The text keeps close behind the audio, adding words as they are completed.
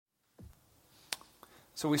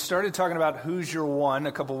So we started talking about Who's Your One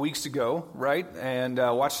a couple weeks ago, right? And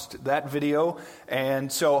watched that video.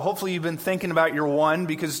 And so hopefully you've been thinking about your one,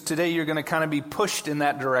 because today you're going to kind of be pushed in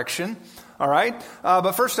that direction. All right?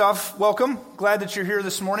 But first off, welcome. Glad that you're here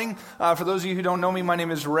this morning. For those of you who don't know me, my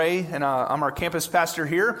name is Ray, and I'm our campus pastor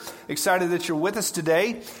here. Excited that you're with us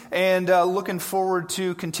today, and looking forward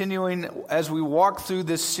to continuing as we walk through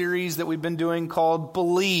this series that we've been doing called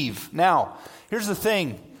Believe. Now, here's the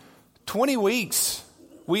thing. 20 weeks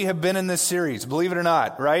we have been in this series, believe it or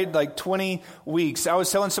not, right? Like 20 weeks. I was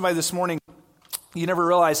telling somebody this morning, you never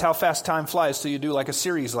realize how fast time flies till you do like a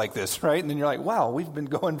series like this, right? And then you're like, wow, we've been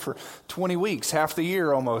going for 20 weeks, half the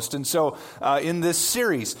year almost. And so in this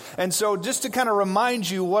series. And so just to kind of remind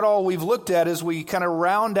you what all we've looked at as we kind of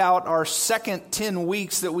round out our second 10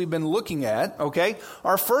 weeks that we've been looking at, okay?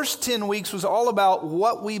 Our first 10 weeks was all about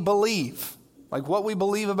what we believe. Like what we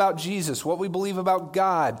believe about Jesus, what we believe about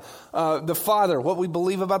God, the Father, what we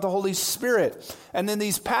believe about the Holy Spirit. And then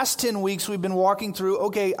these past 10 weeks we've been walking through,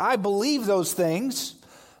 okay, I believe those things.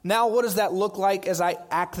 Now what does that look like as I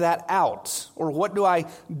act that out? Or what do I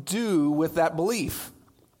do with that belief?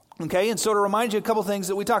 Okay, and so to remind you a couple things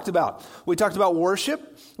that we talked about. We talked about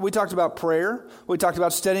worship, we talked about prayer, we talked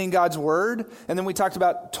about studying God's Word, and then we talked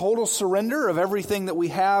about total surrender of everything that we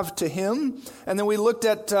have to Him, and then we looked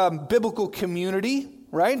at biblical community,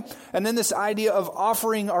 right? And then this idea of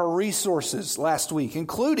offering our resources last week,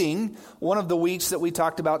 including one of the weeks that we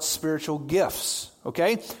talked about spiritual gifts,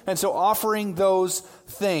 okay? And so offering those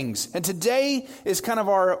things. And today is kind of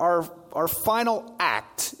our final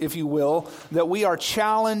act, if you will, that we are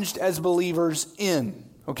challenged as believers in,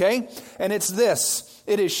 okay? And it's this.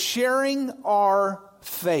 It is sharing our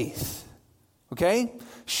faith, okay?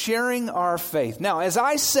 Sharing our faith. Now, as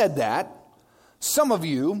I said that, some of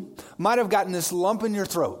you might have gotten this lump in your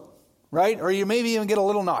throat, right? Or you maybe even get a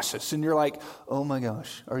little nauseous and you're like, oh my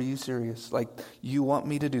gosh, are you serious? Like, you want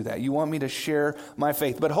me to do that? You want me to share my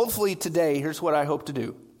faith? But hopefully today, here's what I hope to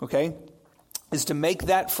do, okay? Is to make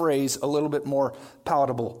that phrase a little bit more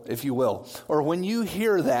palatable, if you will. Or when you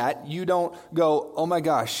hear that, you don't go, oh my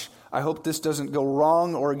gosh, I hope this doesn't go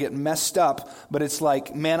wrong or get messed up. But it's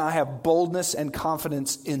like, man, I have boldness and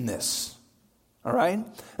confidence in this. All right?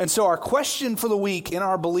 And so our question for the week in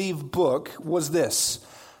our Believe book was this.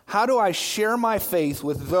 How do I share my faith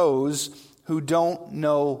with those who don't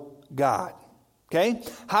know God? Okay?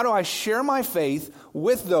 How do I share my faith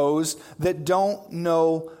with those that don't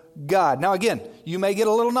know God? Now again, you may get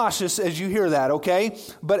a little nauseous as you hear that, okay?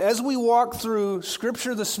 But as we walk through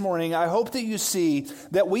Scripture this morning, I hope that you see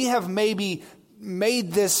that we have maybe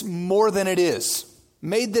made this more than it is.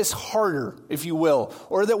 Made this harder, if you will,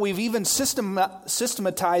 or that we've even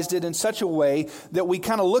systematized it in such a way that we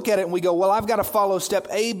kind of look at it and we go, well, I've got to follow step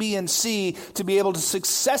A, B, and C to be able to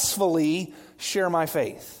successfully share my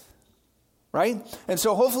faith, right? And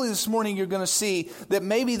so hopefully this morning you're going to see that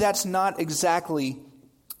maybe that's not exactly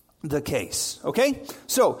the case, okay?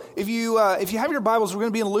 So if you have your Bibles, we're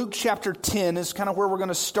going to be in Luke chapter 10 is kind of where we're going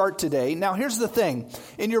to start today. Now here's the thing.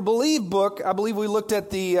 In your Believe book, I believe we looked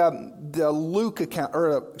at the Luke account,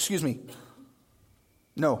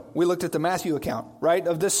 we looked at the Matthew account, right,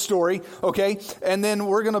 of this story, okay? And then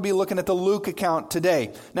we're going to be looking at the Luke account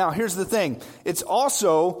today. Now here's the thing. It's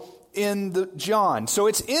also in the John. So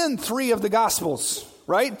it's in 3 of the Gospels.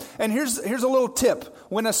 Right? And here's a little tip.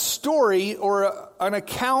 When a story or an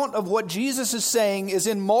account of what Jesus is saying is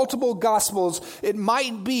in multiple Gospels, it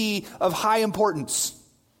might be of high importance.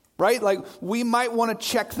 Right? Like we might want to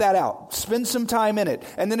check that out. Spend some time in it.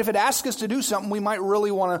 And then if it asks us to do something, we might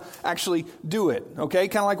really want to actually do it. Okay?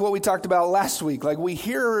 Kind of like what we talked about last week. Like we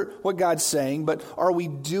hear what God's saying, but are we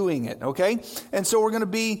doing it? Okay? And so we're going to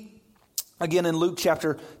be again in Luke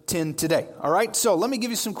chapter 10 today. All right? So let me give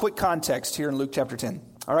you some quick context here in Luke chapter 10.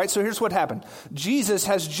 All right? So here's what happened. Jesus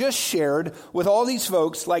has just shared with all these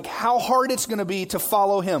folks like how hard it's going to be to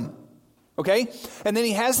follow him. Okay? And then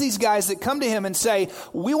he has these guys that come to him and say,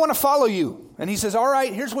 we want to follow you. And he says, all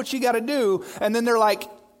right, here's what you got to do. And then they're like,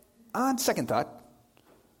 on second thought,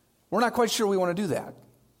 we're not quite sure we want to do that.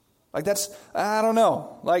 Like I don't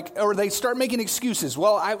know. Like, or they start making excuses.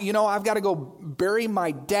 Well, I've got to go bury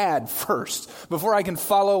my dad first before I can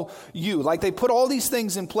follow you. Like they put all these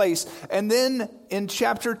things in place. And then in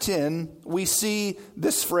chapter 10, we see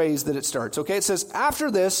this phrase that it starts. Okay, it says, after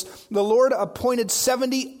this, the Lord appointed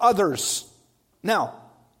 70 others. Now,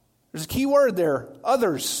 there's a key word there,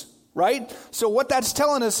 others, right? So what that's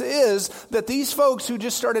telling us is that these folks who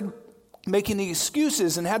just started making the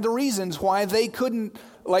excuses and had the reasons why they couldn't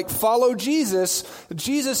follow Jesus,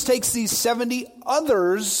 Jesus takes these 70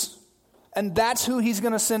 others and that's who he's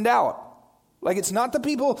going to send out. Like, it's not the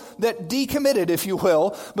people that decommitted, if you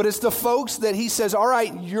will, but it's the folks that he says, all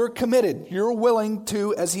right, you're committed. You're willing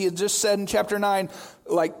to, as he had just said in chapter 9,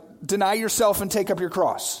 like, deny yourself and take up your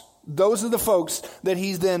cross. Those are the folks that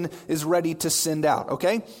he then is ready to send out,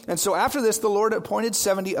 okay? And so after this, the Lord appointed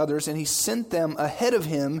 70 others, and he sent them ahead of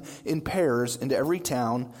him in pairs into every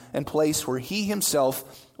town and place where he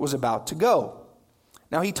himself was about to go.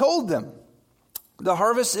 Now he told them, the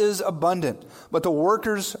harvest is abundant, but the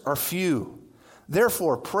workers are few.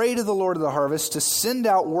 Therefore, pray to the Lord of the harvest to send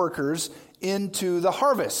out workers into the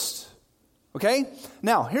harvest. Okay?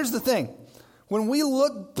 Now, here's the thing. When we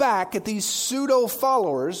look back at these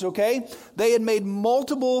pseudo-followers, okay, they had made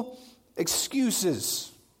multiple excuses.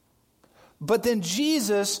 But then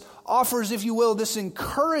Jesus offers, if you will, this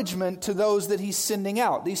encouragement to those that he's sending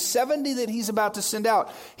out. These 70 that he's about to send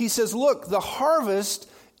out. He says, look, the harvest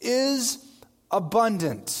is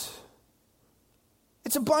abundant.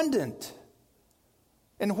 It's abundant.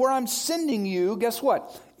 And where I'm sending you, guess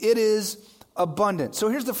what? It is abundant. So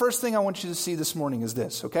here's the first thing I want you to see this morning is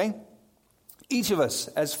this, okay? Each of us,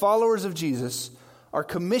 as followers of Jesus, are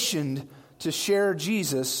commissioned to share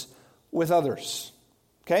Jesus with others.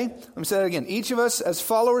 Okay? Let me say that again. Each of us, as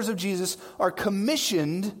followers of Jesus, are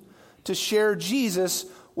commissioned to share Jesus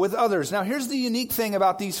with others. Now, here's the unique thing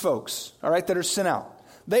about these folks, all right, that are sent out.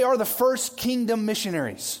 They are the first kingdom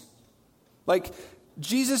missionaries. Like,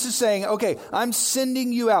 Jesus is saying, okay, I'm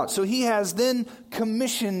sending you out. So he has then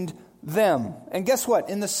commissioned them. And guess what?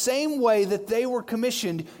 In the same way that they were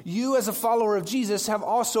commissioned, you as a follower of Jesus have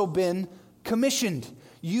also been commissioned.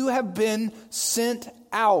 You have been sent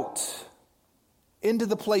out into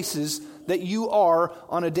the places that you are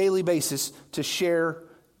on a daily basis to share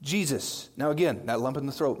Jesus. Now again, that lump in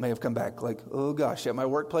the throat may have come back like, oh gosh, at my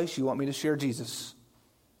workplace, you want me to share Jesus.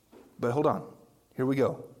 But hold on. Here we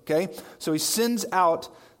go. Okay? So he sends out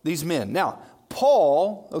these men. Now,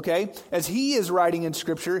 Paul, okay, as he is writing in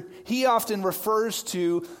Scripture, he often refers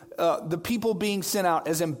to the people being sent out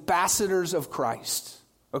as ambassadors of Christ.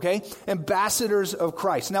 Okay? Ambassadors of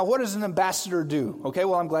Christ. Now, what does an ambassador do? Okay,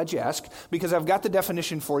 well, I'm glad you asked, because I've got the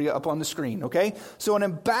definition for you up on the screen. Okay? So an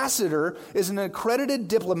ambassador is an accredited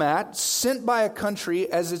diplomat sent by a country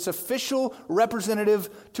as its official representative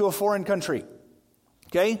to a foreign country.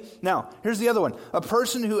 Okay? Now, here's the other one. A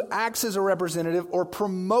person who acts as a representative or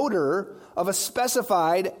promoter of a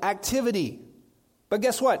specified activity. But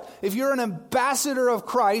guess what? If you're an ambassador of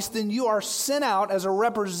Christ, then you are sent out as a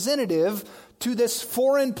representative to this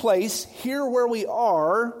foreign place, here where we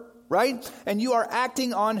are, right? And you are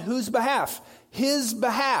acting on whose behalf? His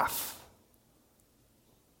behalf.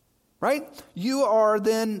 Right? You are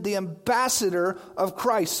then the ambassador of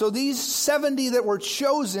Christ. So these 70 that were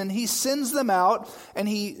chosen, he sends them out, and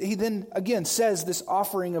he then again says this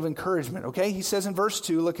offering of encouragement. Okay? He says in verse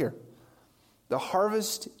 2, look here. The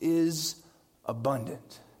harvest is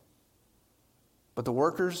abundant, but the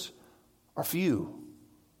workers are few.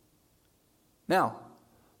 Now,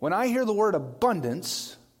 when I hear the word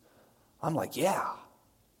abundance, I'm like, yeah.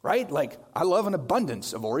 Right? Like, I love an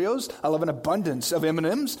abundance of Oreos. I love an abundance of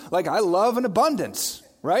M&Ms. Like, I love an abundance.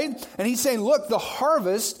 Right? And he's saying, look, the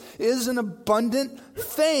harvest is an abundant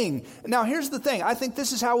thing. Now, here's the thing. I think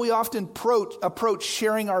this is how we often approach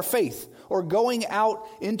sharing our faith or going out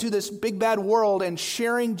into this big bad world and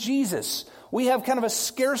sharing Jesus. We have kind of a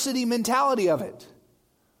scarcity mentality of it.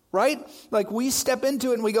 Right? Like we step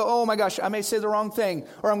into it and we go, oh my gosh, I may say the wrong thing,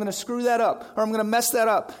 or I'm going to screw that up, or I'm going to mess that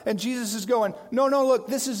up. And Jesus is going, no, look,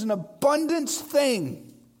 this is an abundance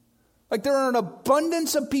thing. Like there are an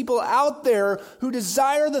abundance of people out there who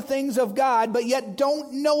desire the things of God, but yet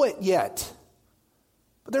don't know it yet.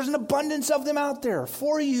 But there's an abundance of them out there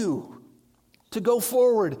for you to go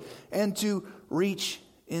forward and to reach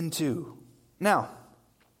into. Now,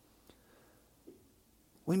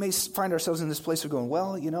 we may find ourselves in this place of going,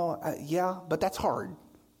 well, yeah, but that's hard,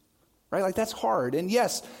 right? Like that's hard. And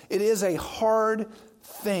yes, it is a hard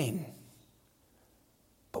thing,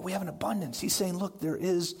 but we have an abundance. He's saying, look, there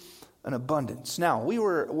is an abundance. Now,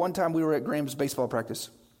 one time we were at Graham's baseball practice,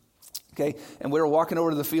 okay? And we were walking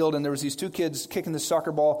over to the field, and there was these two kids kicking the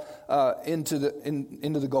soccer ball into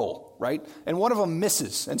the goal, right? And one of them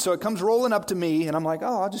misses. And so it comes rolling up to me, and I'm like,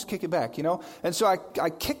 oh, I'll just kick it back, And so I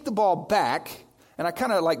kicked the ball back, and I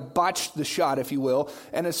kind of like botched the shot, if you will.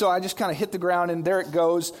 And so I just kind of hit the ground, and there it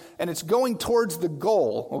goes. And it's going towards the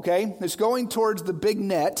goal, okay? It's going towards the big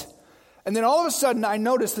net. And then all of a sudden, I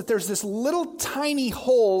noticed that there's this little tiny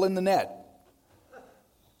hole in the net.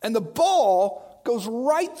 And the ball goes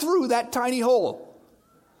right through that tiny hole.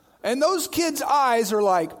 And those kids' eyes are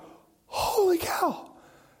like, holy cow.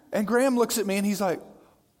 And Graham looks at me, and he's like,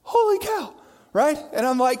 holy cow, right? And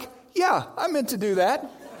I'm like, yeah, I meant to do that,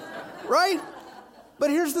 right? But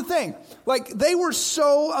here's the thing, like they were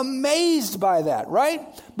so amazed by that, right?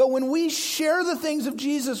 But when we share the things of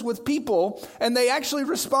Jesus with people and they actually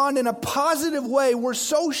respond in a positive way, we're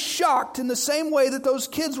so shocked in the same way that those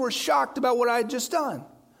kids were shocked about what I had just done.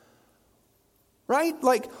 Right?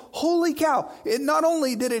 Like, holy cow, it not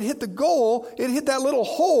only did it hit the goal, it hit that little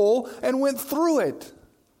hole and went through it.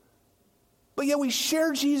 But yet we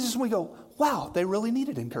share Jesus and we go, wow, they really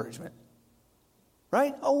needed encouragement.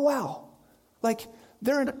 Right? Oh, wow. Like,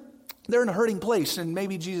 they're in a hurting place, and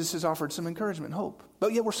maybe Jesus has offered some encouragement and hope.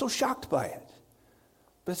 But yet we're so shocked by it.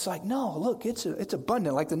 But it's like, no, look, it's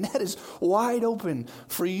abundant. Like the net is wide open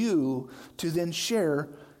for you to then share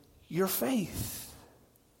your faith.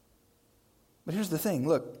 But here's the thing,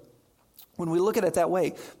 look, when we look at it that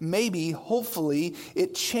way, maybe, hopefully,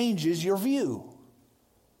 it changes your view.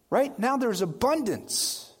 Right? Now there's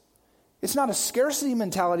abundance. It's not a scarcity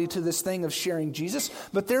mentality to this thing of sharing Jesus,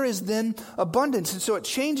 but there is then abundance. And so it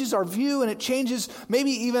changes our view, and it changes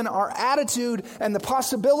maybe even our attitude and the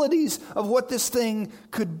possibilities of what this thing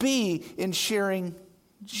could be in sharing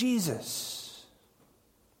Jesus.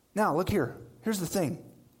 Now, look here. Here's the thing.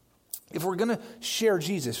 If we're going to share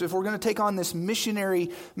Jesus, if we're going to take on this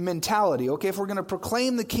missionary mentality, okay, if we're going to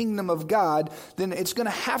proclaim the kingdom of God, then it's going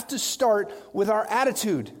to have to start with our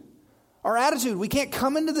attitude. Our attitude. We can't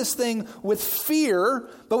come into this thing with fear,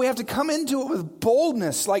 but we have to come into it with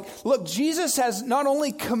boldness. Like, look, Jesus has not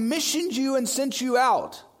only commissioned you and sent you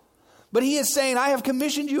out, but he is saying, I have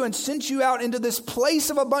commissioned you and sent you out into this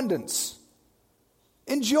place of abundance.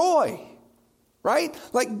 Enjoy. Right?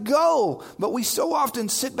 Like, go. But we so often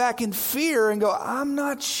sit back in fear and go, I'm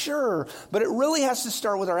not sure. But it really has to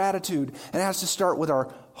start with our attitude, and it has to start with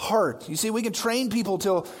our heart. You see, we can train people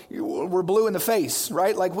till we're blue in the face,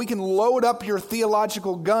 right? Like we can load up your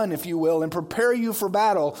theological gun, if you will, and prepare you for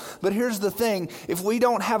battle. But here's the thing. If we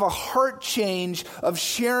don't have a heart change of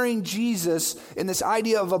sharing Jesus in this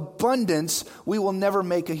idea of abundance, we will never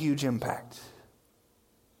make a huge impact.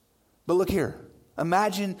 But look here.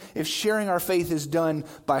 Imagine if sharing our faith is done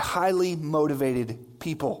by highly motivated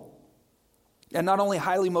people. And not only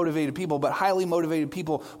highly motivated people, but highly motivated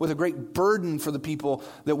people with a great burden for the people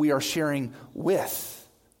that we are sharing with.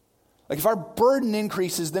 Like if our burden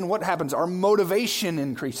increases, then what happens? Our motivation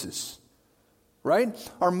increases. Right?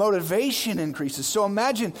 Our motivation increases. So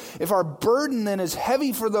imagine if our burden then is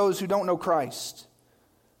heavy for those who don't know Christ.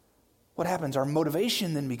 What happens? Our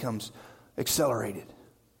motivation then becomes accelerated.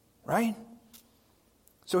 Right?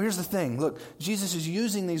 So here's the thing. Look, Jesus is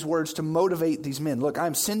using these words to motivate these men. Look,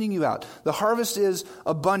 I'm sending you out. The harvest is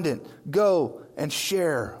abundant. Go and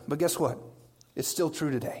share. But guess what? It's still true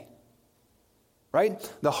today. Right?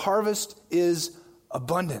 The harvest is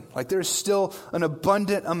abundant. Like there's still an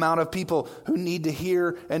abundant amount of people who need to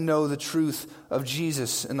hear and know the truth of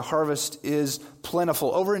Jesus. And the harvest is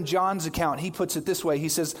plentiful. Over in John's account, he puts it this way. He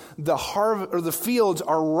says, the fields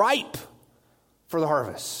are ripe for the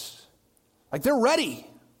harvest. Like they're ready.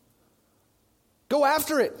 Go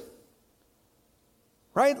after it.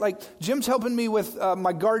 Right? Like Jim's helping me with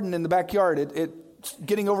my garden in the backyard. It's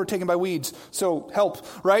getting overtaken by weeds. So help,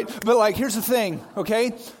 right? But like, here's the thing,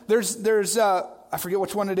 okay? There's I forget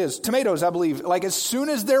which one it is. Tomatoes, I believe. Like as soon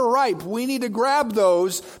as they're ripe, we need to grab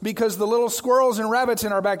those because the little squirrels and rabbits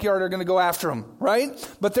in our backyard are going to go after them, right?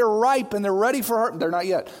 But they're ripe and they're ready for harvest. They're not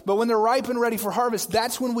yet. But when they're ripe and ready for harvest,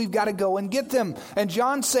 that's when we've got to go and get them. And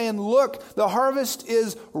John's saying, look, the harvest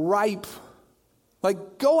is ripe.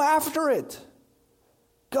 Like, go after it.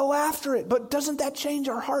 Go after it. But doesn't that change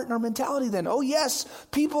our heart and our mentality then? Oh, yes,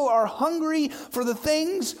 people are hungry for the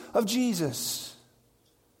things of Jesus.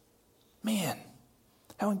 Man,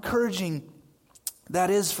 how encouraging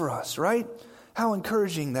that is for us, right? How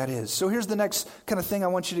encouraging that is. So here's the next kind of thing I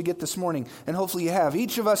want you to get this morning, and hopefully you have.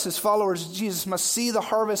 Each of us as followers of Jesus must see the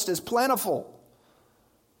harvest as plentiful,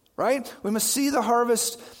 right? We must see the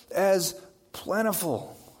harvest as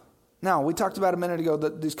plentiful. Now, we talked about a minute ago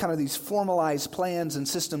that these formalized plans and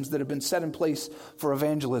systems that have been set in place for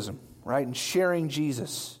evangelism, right? And sharing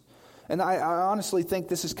Jesus. And I honestly think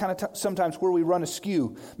this is kind of sometimes where we run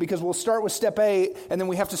askew, because we'll start with step A and then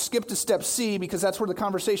we have to skip to step C because that's where the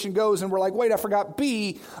conversation goes. And we're like, wait, I forgot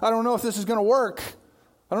B. I don't know if this is going to work.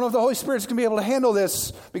 I don't know if the Holy Spirit's going to be able to handle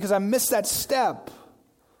this because I missed that step.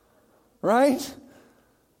 Right?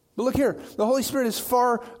 But look here, the Holy Spirit is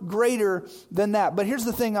far greater than that. But here's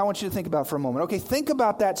the thing I want you to think about for a moment. Okay, think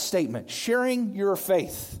about that statement, sharing your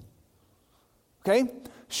faith. Okay?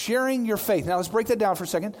 Sharing your faith. Now let's break that down for a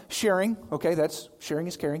second. Sharing, okay, that's sharing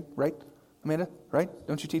is caring, right? Amanda, right?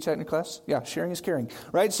 Don't you teach that in your class? Yeah, sharing is caring,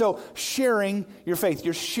 right? So sharing your faith.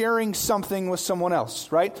 You're sharing something with someone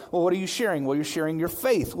else, right? Well, what are you sharing? Well, you're sharing your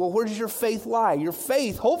faith. Well, where does your faith lie? Your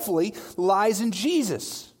faith, hopefully, lies in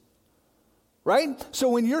Jesus, right? So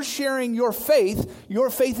when you're sharing your faith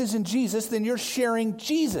is in Jesus, then you're sharing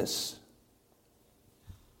Jesus.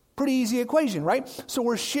 Pretty easy equation, right? So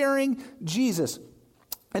we're sharing Jesus.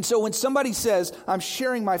 And so when somebody says, I'm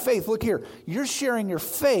sharing my faith, look here, you're sharing your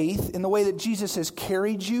faith in the way that Jesus has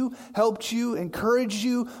carried you, helped you, encouraged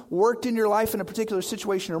you, worked in your life in a particular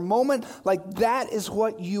situation or moment. Like that is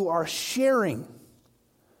what you are sharing.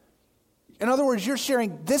 In other words, you're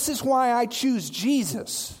sharing, this is why I choose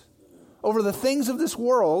Jesus over the things of this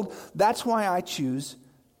world. That's why I choose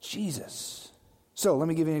Jesus. So let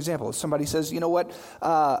me give you an example. If somebody says, you know what,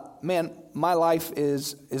 man, my life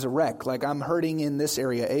is a wreck. Like I'm hurting in this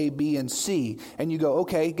area, A, B, and C. And you go,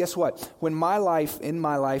 okay, guess what? When in my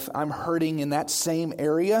life, I'm hurting in that same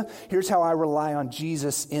area, here's how I rely on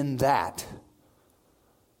Jesus in that.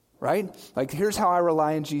 Right? Like here's how I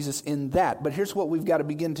rely on Jesus in that. But here's what we've got to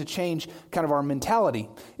begin to change kind of our mentality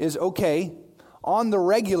is, okay, on the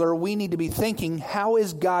regular, we need to be thinking, how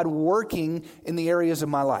is God working in the areas of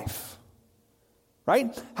my life?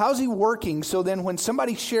 Right? How's he working? So then when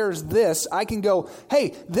somebody shares this, I can go,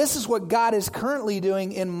 hey, this is what God is currently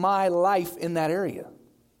doing in my life in that area.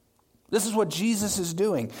 This is what Jesus is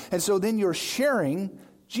doing. And so then you're sharing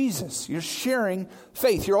Jesus. You're sharing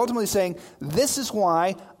faith. You're ultimately saying, this is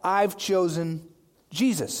why I've chosen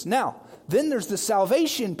Jesus. Now, then there's the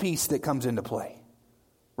salvation piece that comes into play.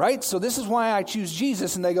 Right? So this is why I choose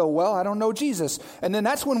Jesus. And they go, well, I don't know Jesus. And then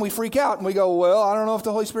that's when we freak out and we go, well, I don't know if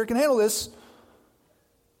the Holy Spirit can handle this.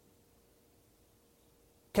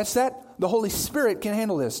 Catch that? The Holy Spirit can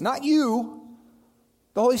handle this. Not you.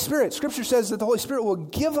 The Holy Spirit. Scripture says that the Holy Spirit will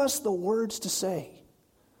give us the words to say.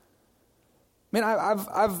 Man,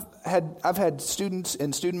 I've had students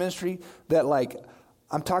in student ministry that like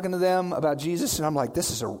I'm talking to them about Jesus and I'm like, this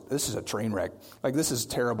is a train wreck. Like this is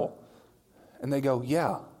terrible. And they go,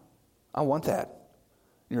 yeah, I want that.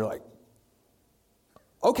 And you're like,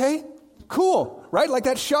 okay. Cool, right? Like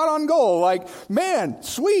that shot on goal, like, man,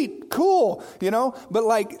 sweet, cool, But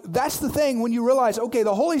like, that's the thing when you realize, okay,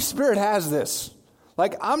 the Holy Spirit has this.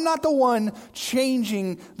 Like, I'm not the one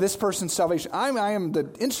changing this person's salvation. I am the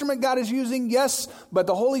instrument God is using, yes, but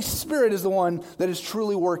the Holy Spirit is the one that is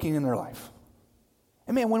truly working in their life.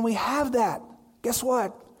 And man, when we have that, guess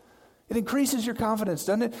what? It increases your confidence,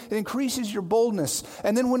 doesn't it? It increases your boldness.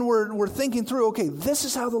 And then when we're thinking through, okay, this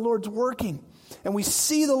is how the Lord's working, and we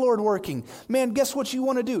see the Lord working, man, guess what you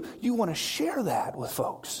want to do? You want to share that with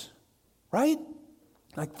folks, right?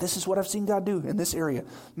 Like, this is what I've seen God do in this area.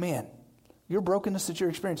 Man, your brokenness that you're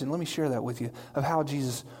experiencing, let me share that with you of how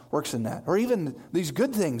Jesus works in that. Or even these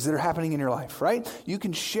good things that are happening in your life, right? You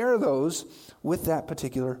can share those with that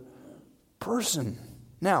particular person.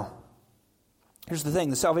 Now, here's the thing.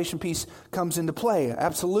 The salvation piece comes into play,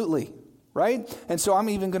 absolutely. Right? And so I'm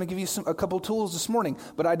even going to give you a couple tools this morning,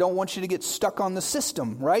 but I don't want you to get stuck on the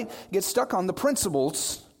system, right? Get stuck on the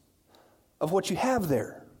principles of what you have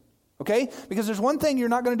there, okay? Because there's one thing you're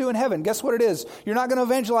not going to do in heaven. Guess what it is? You're not going to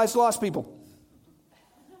evangelize lost people,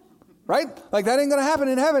 right? Like that ain't going to happen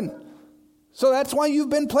in heaven. So that's why you've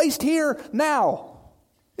been placed here now,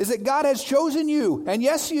 is that God has chosen you, and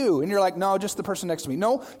yes, you. And you're like, no, just the person next to me.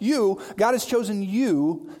 No, you. God has chosen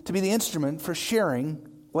you to be the instrument for sharing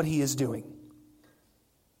what he is doing.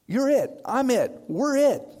 You're it. I'm it. We're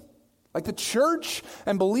it. Like the church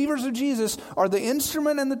and believers of Jesus are the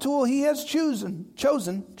instrument and the tool he has chosen,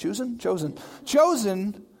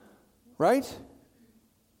 right?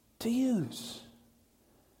 To use.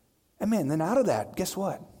 And man, then out of that, guess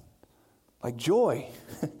what? Like joy,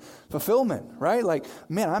 fulfillment, right? Like,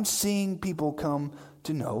 man, I'm seeing people come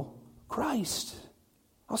to know Christ.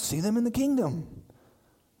 I'll see them in the kingdom.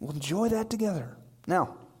 We'll enjoy that together.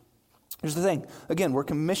 Now, here's the thing. Again, we're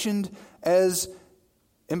commissioned as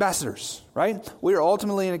ambassadors, right? We are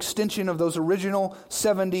ultimately an extension of those original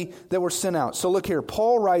 70 that were sent out. So look here.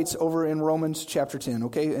 Paul writes over in Romans chapter 10,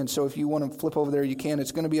 okay? And so if you want to flip over there, you can.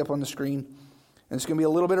 It's going to be up on the screen. And it's going to be a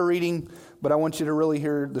little bit of reading, but I want you to really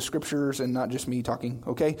hear the scriptures and not just me talking,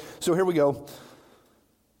 okay? So here we go.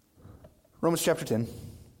 Romans chapter 10.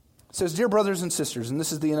 It says, dear brothers and sisters, and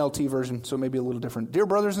this is the NLT version, so it may be a little different. Dear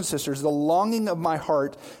brothers and sisters, the longing of my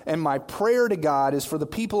heart and my prayer to God is for the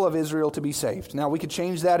people of Israel to be saved. Now, we could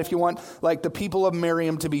change that if you want, like the people of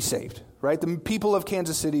Miriam to be saved, right? The people of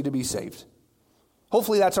Kansas City to be saved.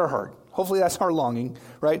 Hopefully that's our heart. Hopefully that's our longing,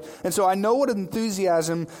 right? And so I know what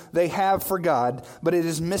enthusiasm they have for God, but it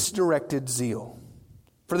is misdirected zeal.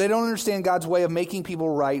 For they don't understand God's way of making people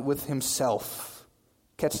right with himself.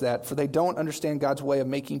 Catch that. For they don't understand God's way of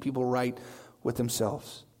making people right with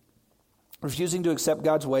themselves. Refusing to accept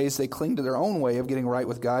God's ways, they cling to their own way of getting right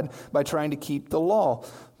with God by trying to keep the law.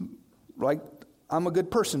 Like, I'm a good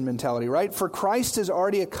person mentality, right? For Christ has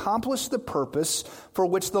already accomplished the purpose for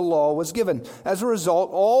which the law was given. As a result,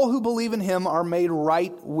 all who believe in him are made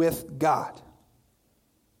right with God.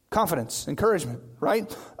 Confidence, encouragement,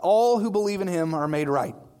 right? All who believe in him are made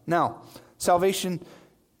right. Now, salvation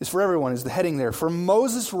is for everyone, is the heading there. For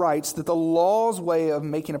Moses writes that the law's way of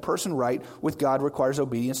making a person right with God requires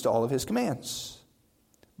obedience to all of his commands.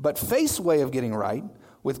 But faith's way of getting right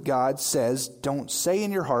with God says, don't say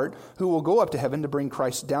in your heart, who will go up to heaven to bring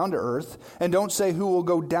Christ down to earth, and don't say who will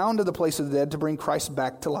go down to the place of the dead to bring Christ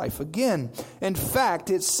back to life again. In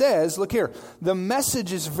fact, it says, look here, the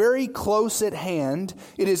message is very close at hand.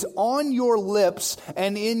 It is on your lips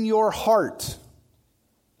and in your heart.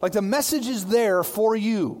 Like the message is there for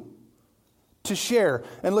you to share.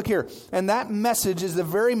 And look here, and that message is the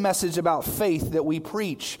very message about faith that we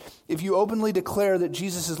preach. If you openly declare that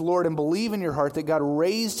Jesus is Lord and believe in your heart that God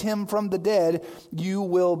raised him from the dead, you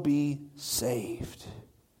will be saved.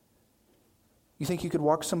 You think you could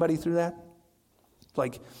walk somebody through that?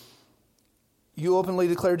 Like, you openly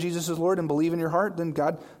declare Jesus is Lord and believe in your heart, then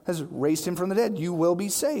God has raised him from the dead. You will be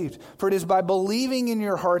saved. For it is by believing in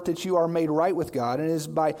your heart that you are made right with God, and it is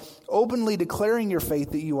by openly declaring your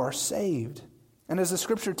faith that you are saved. And as the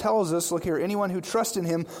scripture tells us, look here, anyone who trusts in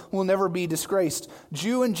him will never be disgraced.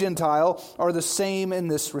 Jew and Gentile are the same in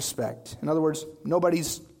this respect. In other words,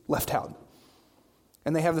 nobody's left out.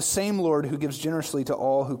 And they have the same Lord who gives generously to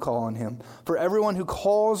all who call on him. For everyone who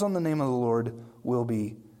calls on the name of the Lord will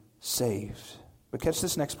be saved. But catch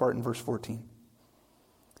this next part in verse 14.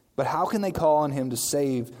 But how can they call on him to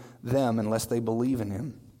save them unless they believe in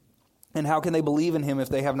him? And how can they believe in him if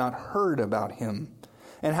they have not heard about him?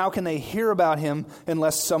 And how can they hear about him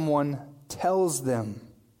unless someone tells them?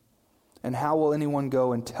 And how will anyone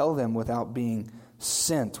go and tell them without being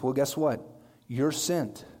sent? Well, guess what? You're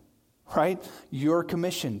sent, right? You're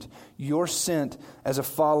commissioned. You're sent as a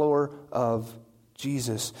follower of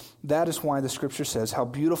Jesus. That is why the scripture says, how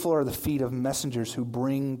beautiful are the feet of messengers who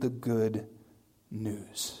bring the good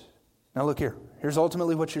news. Now look here. Here's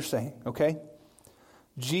ultimately what you're saying, okay?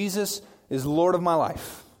 Jesus is Lord of my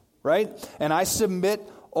life, right? And I submit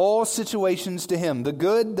all situations to him, the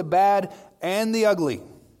good, the bad, and the ugly.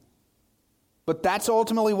 But that's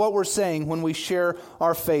ultimately what we're saying when we share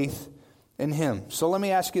our faith in him. So let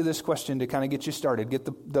me ask you this question to kind of get you started, get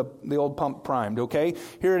the old pump primed, okay?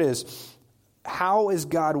 Here it is. How is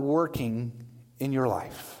God working in your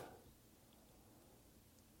life?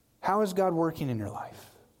 How is God working in your life?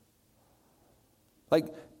 Like,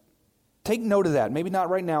 take note of that. Maybe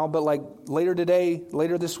not right now, but like later today,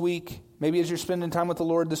 later this week, maybe as you're spending time with the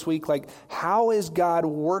Lord this week, like, how is God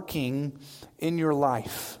working in your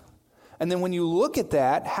life? And then when you look at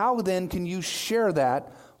that, how then can you share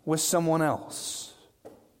that with someone else?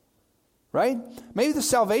 Right? Maybe the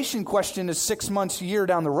salvation question is 6 months, a year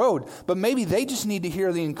down the road, but maybe they just need to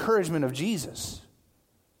hear the encouragement of Jesus.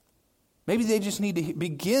 Maybe they just need to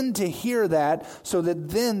begin to hear that so that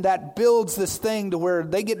then that builds this thing to where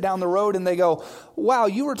they get down the road and they go, wow,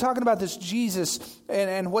 you were talking about this Jesus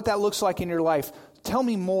and what that looks like in your life. Tell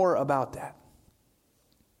me more about that.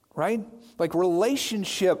 Right? Like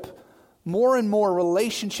relationship, more and more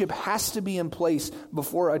relationship has to be in place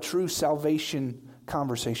before a true salvation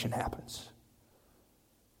conversation happens.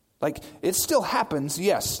 Like, it still happens,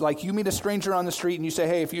 yes. Like, you meet a stranger on the street and you say,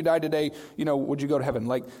 hey, if you died today, would you go to heaven?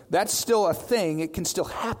 Like, that's still a thing. It can still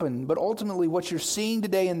happen. But ultimately, what you're seeing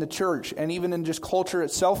today in the church and even in just culture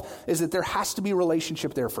itself is that there has to be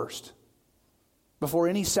relationship there first before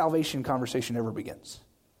any salvation conversation ever begins.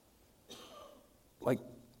 Like,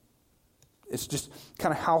 it's just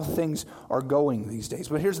kind of how things are going these days.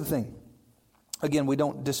 But here's the thing. Again, we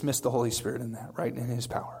don't dismiss the Holy Spirit in that, right? In his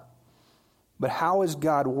power. But how is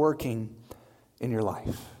God working in your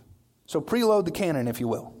life? So preload the cannon, if you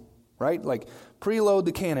will, right? Like preload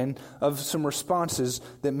the cannon of some responses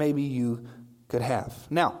that maybe you could have.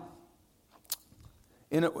 Now,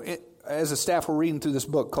 as a staff, we're reading through this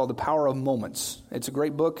book called The Power of Moments. It's a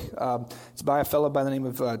great book. It's by a fellow by the name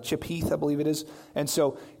of Chip Heath, I believe it is. And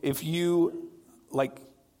so if you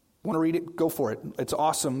want to read it, go for it. It's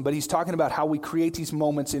awesome. But he's talking about how we create these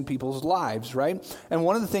moments in people's lives, right? And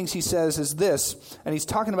one of the things he says is this, and he's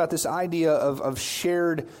talking about this idea of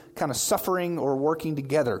shared kind of suffering or working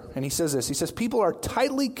together. And he says this, he says, people are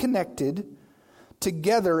tightly connected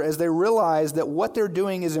together as they realize that what they're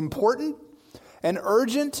doing is important and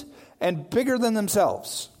urgent and bigger than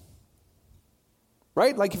themselves.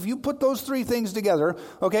 Right? Like if you put those three things together,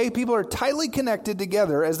 okay, people are tightly connected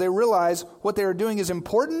together as they realize what they are doing is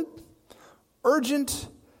important, urgent,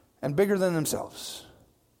 and bigger than themselves.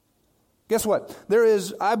 Guess what? There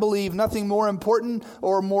is, I believe, nothing more important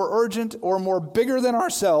or more urgent or more bigger than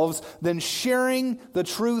ourselves than sharing the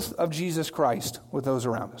truth of Jesus Christ with those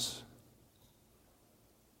around us.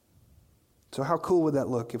 So how cool would that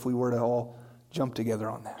look if we were to all jump together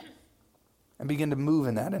on that and begin to move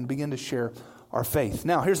in that and begin to share our faith?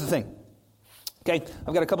 Now, here's the thing. Okay,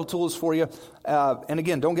 I've got a couple tools for you. And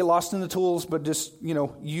again, don't get lost in the tools, but just,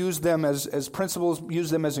 use them as principles, use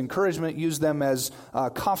them as encouragement, use them as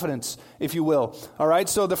confidence, if you will. All right,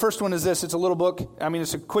 so the first one is this. It's a little book. I mean,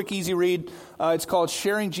 it's a quick, easy read. It's called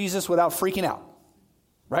Sharing Jesus Without Freaking Out.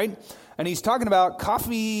 Right? And he's talking about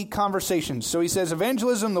coffee conversations. So he says,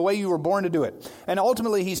 evangelism, the way you were born to do it. And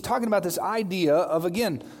ultimately, he's talking about this idea of,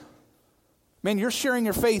 again, man, you're sharing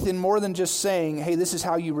your faith in more than just saying, hey, this is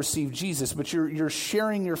how you receive Jesus, but you're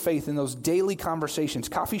sharing your faith in those daily conversations,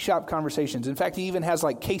 coffee shop conversations. In fact, he even has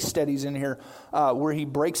like case studies in here where he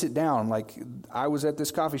breaks it down. Like, I was at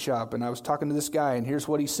this coffee shop and I was talking to this guy and here's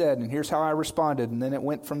what he said and here's how I responded. And then it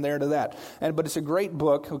went from there to that. But it's a great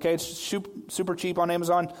book. Okay, it's super cheap on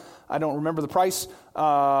Amazon. I don't remember the price.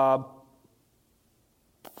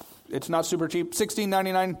 It's not super cheap,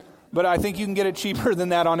 $16.99. But I think you can get it cheaper than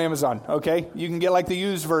that on Amazon, okay? You can get like the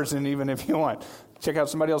used version even if you want. Check out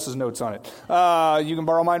somebody else's notes on it. You can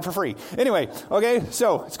borrow mine for free. Anyway, okay,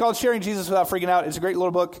 so it's called Sharing Jesus Without Freaking Out. It's a great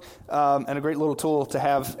little book and a great little tool to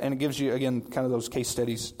have, and it gives you, again, kind of those case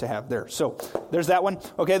studies to have there. So there's that one.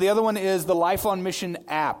 Okay, the other one is the Life on Mission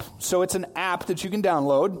app. So it's an app that you can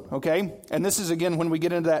download, okay? And this is, again, when we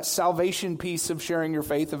get into that salvation piece of sharing your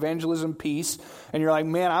faith, evangelism piece, and you're like,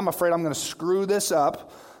 man, I'm afraid I'm going to screw this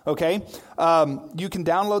up. Okay, you can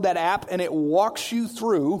download that app and it walks you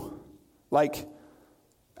through like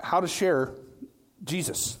how to share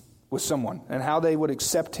Jesus with someone and how they would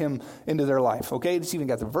accept him into their life. Okay, it's even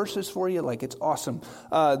got the verses for you. Like, it's awesome.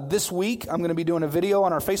 This week, I'm going to be doing a video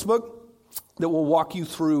on our Facebook that will walk you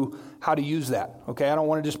through how to use that. Okay, I don't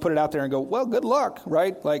want to just put it out there and go, well, good luck,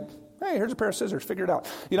 right? Like, hey, here's a pair of scissors, figure it out.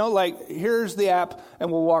 Here's the app,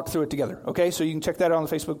 and we'll walk through it together, okay? So you can check that out on the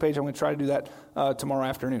Facebook page. I'm going to try to do that tomorrow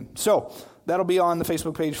afternoon. So that'll be on the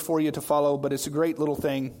Facebook page for you to follow, but it's a great little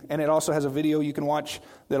thing, and it also has a video you can watch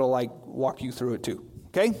that'll, walk you through it too,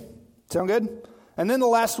 okay? Sound good? And then the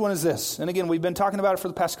last one is this, and again, we've been talking about it for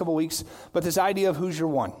the past couple weeks, but this idea of who's your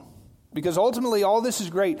one. Because ultimately, all this is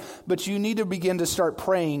great, but you need to begin to start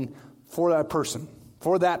praying for that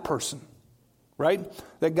person, right?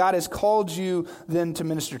 That God has called you then to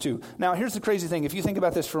minister to. Now, here's the crazy thing. If you think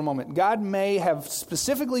about this for a moment, God may have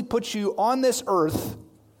specifically put you on this earth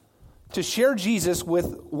to share Jesus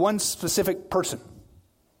with one specific person.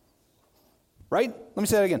 Right? Let me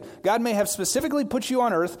say that again. God may have specifically put you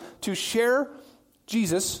on earth to share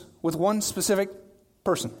Jesus with one specific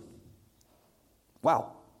person.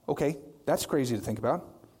 Wow. Okay. That's crazy to think about.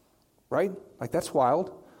 Right? Like, that's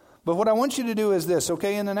wild. But what I want you to do is this,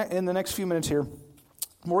 okay? In the next few minutes here,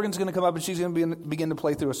 Morgan's going to come up and she's going to begin to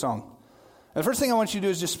play through a song. And the first thing I want you to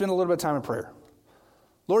do is just spend a little bit of time in prayer.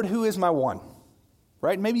 Lord, who is my one?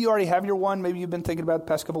 Right? Maybe you already have your one. Maybe you've been thinking about it the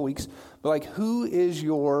past couple of weeks. But who is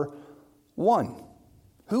your one?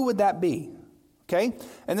 Who would that be? Okay?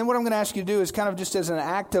 And then what I'm going to ask you to do is kind of just as an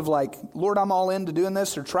act of Lord, I'm all into doing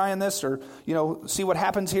this or trying this or, see what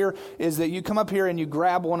happens here, is that you come up here and you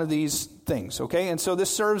grab one of these things, okay? And so this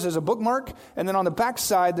serves as a bookmark, and then on the back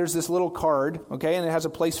side, there's this little card, okay? And it has a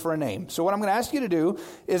place for a name. So what I'm going to ask you to do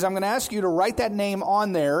is I'm going to ask you to write that name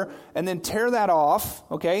on there and then tear that off,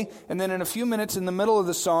 okay? And then in a few minutes in the middle of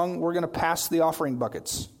the song, we're going to pass the offering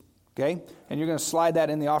buckets. Okay? And you're going to slide that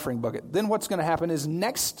in the offering bucket. Then what's going to happen is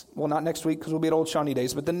not next week because we'll be at Old Shawnee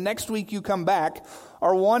Days, but the next week you come back,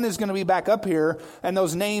 our one is going to be back up here and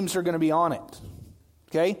those names are going to be on it.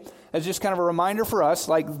 Okay? As just kind of a reminder for us,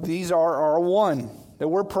 these are our one that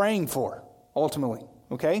we're praying for, ultimately.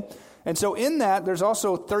 Okay? And so in that, there's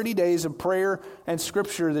also 30 days of prayer and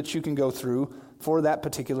scripture that you can go through for that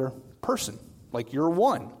particular person. Your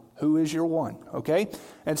one. Who is your one, okay?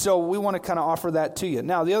 And so we want to kind of offer that to you.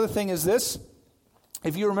 Now, the other thing is this.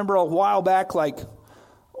 If you remember a while back,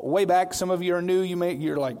 way back, some of you are new,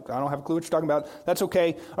 you're like, I don't have a clue what you're talking about. That's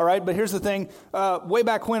okay, all right? But here's the thing. Way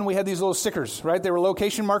back when, we had these little stickers, right? They were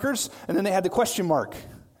location markers, and then they had the question mark.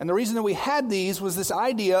 And the reason that we had these was this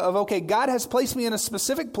idea of, okay, God has placed me in a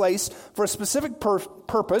specific place for a specific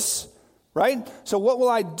purpose, right? So what will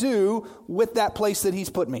I do with that place that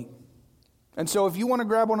he's put me? And so if you want to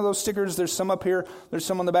grab one of those stickers, there's some up here, there's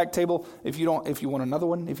some on the back table. If you want another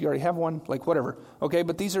one, if you already have one, like whatever. Okay,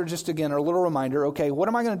 but these are just, again, a little reminder. Okay, what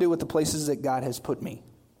am I going to do with the places that God has put me?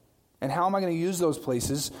 And how am I going to use those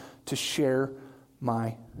places to share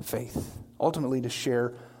my faith? Ultimately, to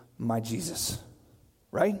share my Jesus.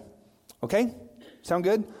 Right? Okay? Sound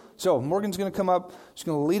good? So Morgan's going to come up. She's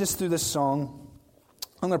going to lead us through this song.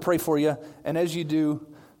 I'm going to pray for you. And as you do,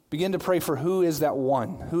 begin to pray for who is that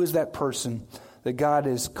one, who is that person that God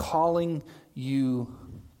is calling you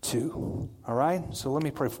to. All right? So let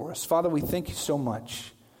me pray for us. Father, we thank you so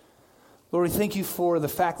much. Lord, we thank you for the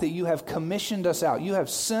fact that you have commissioned us out. You have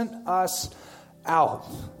sent us out.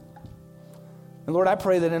 And Lord, I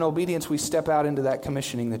pray that in obedience we step out into that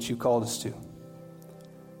commissioning that you called us to.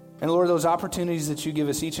 And Lord, those opportunities that you give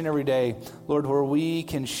us each and every day, Lord, where we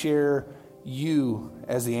can share you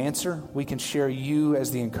as the answer, we can share you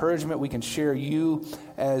as the encouragement, we can share you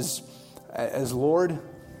as Lord.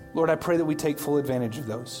 Lord, I pray that we take full advantage of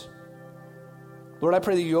those. Lord, I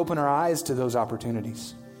pray that you open our eyes to those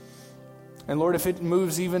opportunities. And Lord, if it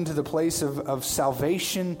moves even to the place of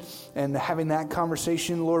salvation and having that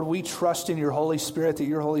conversation, Lord, we trust in your Holy Spirit that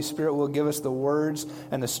your Holy Spirit will give us the words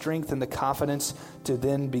and the strength and the confidence to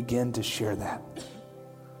then begin to share that.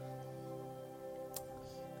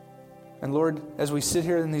 And Lord, as we sit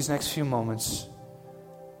here in these next few moments,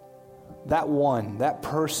 that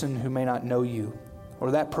person who may not know you,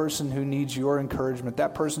 or that person who needs your encouragement,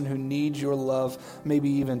 that person who needs your love, maybe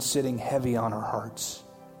even sitting heavy on our hearts.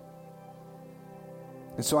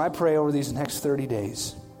 And so I pray over these next 30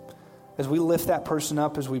 days, as we lift that person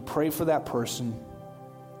up, as we pray for that person,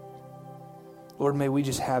 Lord, may we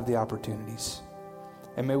just have the opportunities.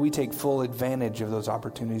 And may we take full advantage of those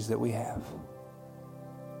opportunities that we have.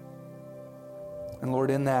 And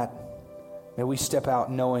Lord, in that, may we step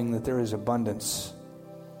out knowing that there is abundance.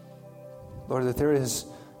 Lord, that there is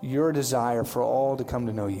your desire for all to come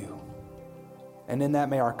to know you. And in that,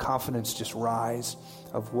 may our confidence just rise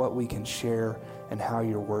of what we can share and how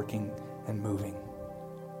you're working and moving.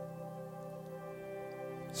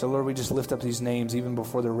 So Lord, we just lift up these names even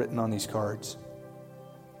before they're written on these cards.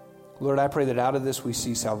 Lord, I pray that out of this we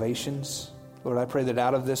see salvations. Lord, I pray that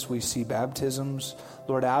out of this we see baptisms.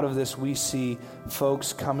 Lord, out of this we see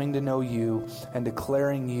folks coming to know you and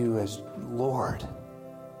declaring you as Lord.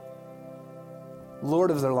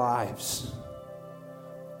 Lord of their lives.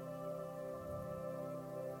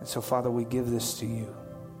 And so, Father, we give this to you.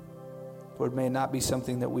 Lord, may it not be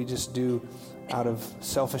something that we just do out of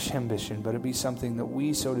selfish ambition, but it be something that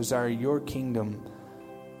we so desire your kingdom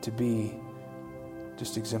to be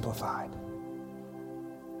just exemplified.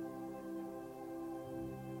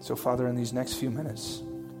 So, Father, in these next few minutes,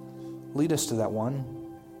 lead us to that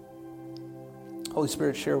one. Holy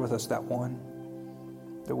Spirit, share with us that one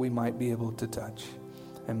that we might be able to touch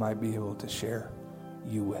and might be able to share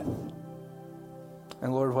you with.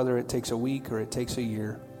 And Lord, whether it takes a week or it takes a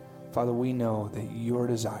year, Father, we know that your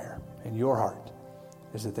desire and your heart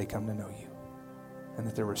is that they come to know you and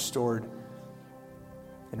that they're restored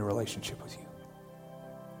in a relationship with you.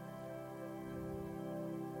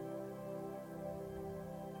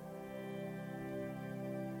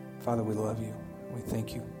 Father, we love you. We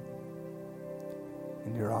thank you.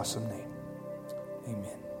 In your awesome name,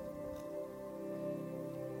 amen.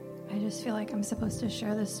 I just feel like I'm supposed to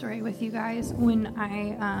share this story with you guys. When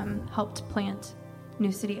I helped plant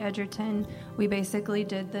New City Edgerton, we basically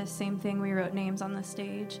did the same thing. We wrote names on the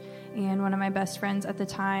stage. And one of my best friends at the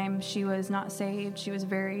time, she was not saved. She was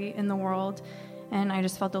very in the world. And I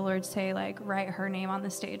just felt the Lord say, like, write her name on the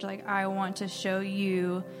stage. Like, I want to show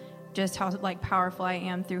you just how, like, powerful I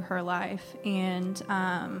am through her life. And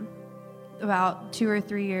about 2 or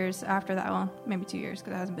 3 years after that, well, maybe 2 years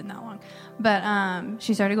because it hasn't been that long, but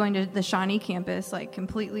she started going to the Shawnee campus, like,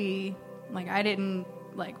 completely, like, I didn't,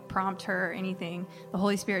 like, prompt her or anything. The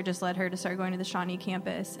Holy Spirit just led her to start going to the Shawnee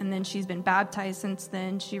campus, and then she's been baptized since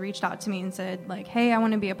then. She reached out to me and said, like, hey, I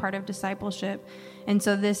want to be a part of discipleship. And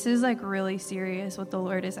so this is, like, really serious what the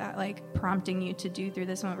Lord is prompting you to do through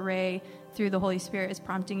this, and what Ray, through the Holy Spirit, is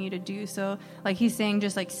prompting you to do. So, like, he's saying,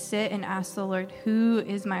 just, like, sit and ask the Lord, who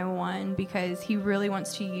is my one? Because he really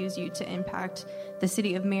wants to use you to impact the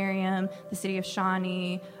city of Merriam, the city of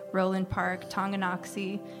Shawnee, Roland Park,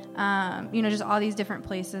 Tonganoxie, just all these different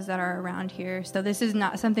places that are around here. So this is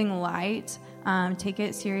not something light. Take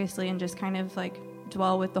it seriously and just kind of, like,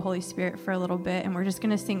 dwell with the Holy Spirit for a little bit. And we're just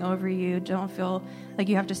going to sing over you. Don't feel like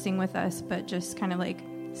you have to sing with us, but just kind of, like,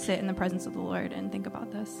 sit in the presence of the Lord and think about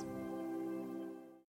this.